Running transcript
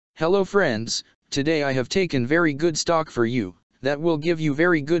Hello friends, today I have taken very good stock for you, that will give you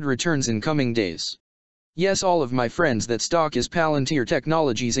very good returns in coming days. Yes, all of my friends, that stock is Palantir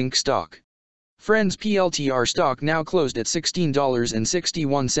Technologies Inc. stock. Friends, PLTR stock now closed at $16.61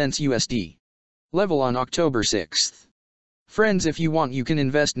 USD. Level on October 6th. Friends, if you want you can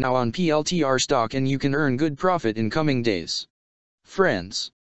invest now on PLTR stock and you can earn good profit in coming days.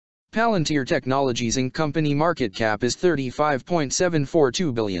 Friends, Palantir Technologies Inc. company market cap is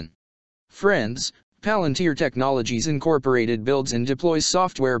 $35.742 billion. Friends, Palantir Technologies Incorporated builds and deploys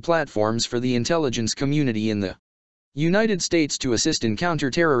software platforms for the intelligence community in the United States to assist in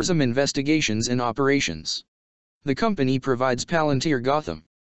counterterrorism investigations and operations. The company provides Palantir Gotham,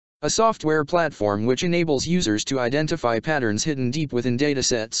 a software platform which enables users to identify patterns hidden deep within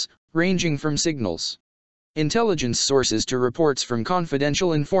datasets, ranging from signals, intelligence sources to reports from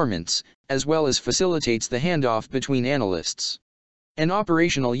confidential informants, as well as facilitates the handoff between analysts and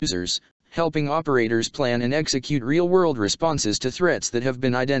operational users, helping operators plan and execute real-world responses to threats that have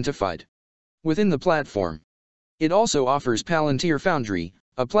been identified within the platform. It also offers Palantir Foundry,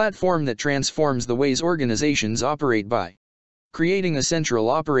 a platform that transforms the ways organizations operate by creating a central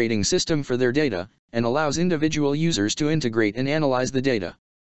operating system for their data, and allows individual users to integrate and analyze the data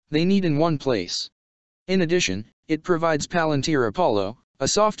they need in one place. In addition, it provides Palantir Apollo, a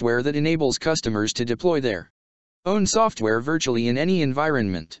software that enables customers to deploy their own software virtually in any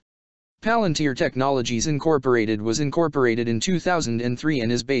environment. Palantir Technologies Incorporated was incorporated in 2003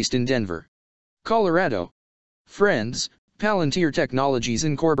 and is based in Denver, Colorado. Friends, Palantir Technologies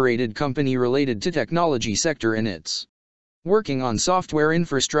Incorporated company related to technology sector and it's working on software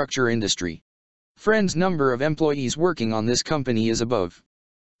infrastructure industry. Friends, number of employees working on this company is above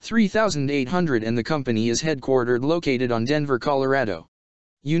 3,800 and the company is headquartered located on Denver, Colorado,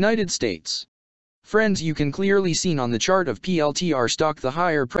 United States. Friends, you can clearly see on the chart of PLTR stock the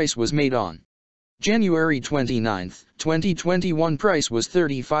higher price was made on January 29, 2021. Price was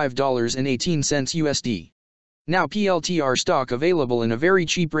 $35.18 USD. Now PLTR stock available in a very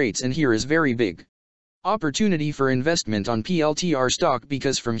cheap rates, and here is very big opportunity for investment on PLTR stock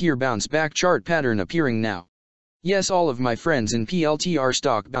because from here bounce back chart pattern appearing now. Yes, all of my friends, in PLTR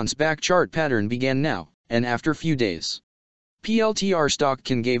stock bounce back chart pattern began now, and after few days, PLTR stock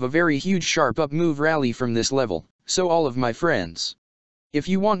can give a very huge sharp up move rally from this level. So all of my friends, if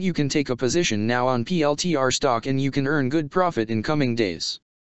you want you can take a position now on PLTR stock and you can earn good profit in coming days.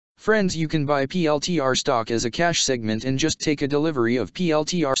 Friends, you can buy PLTR stock as a cash segment and just take a delivery of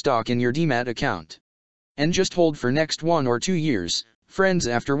PLTR stock in your demat account. And just hold for next 1 or 2 years. Friends,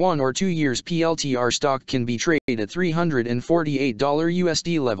 after 1 or 2 years PLTR stock can be traded at $348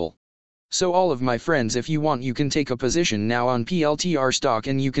 USD level. So all of my friends, if you want you can take a position now on PLTR stock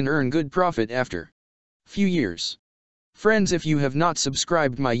and you can earn good profit after few years. Friends, if you have not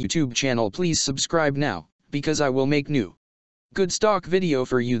subscribed my YouTube channel, please subscribe now, because I will make new good stock video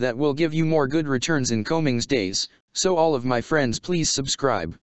for you that will give you more good returns in coming days. So all of my friends, please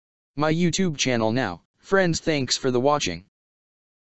subscribe my YouTube channel now. Friends, thanks for the watching.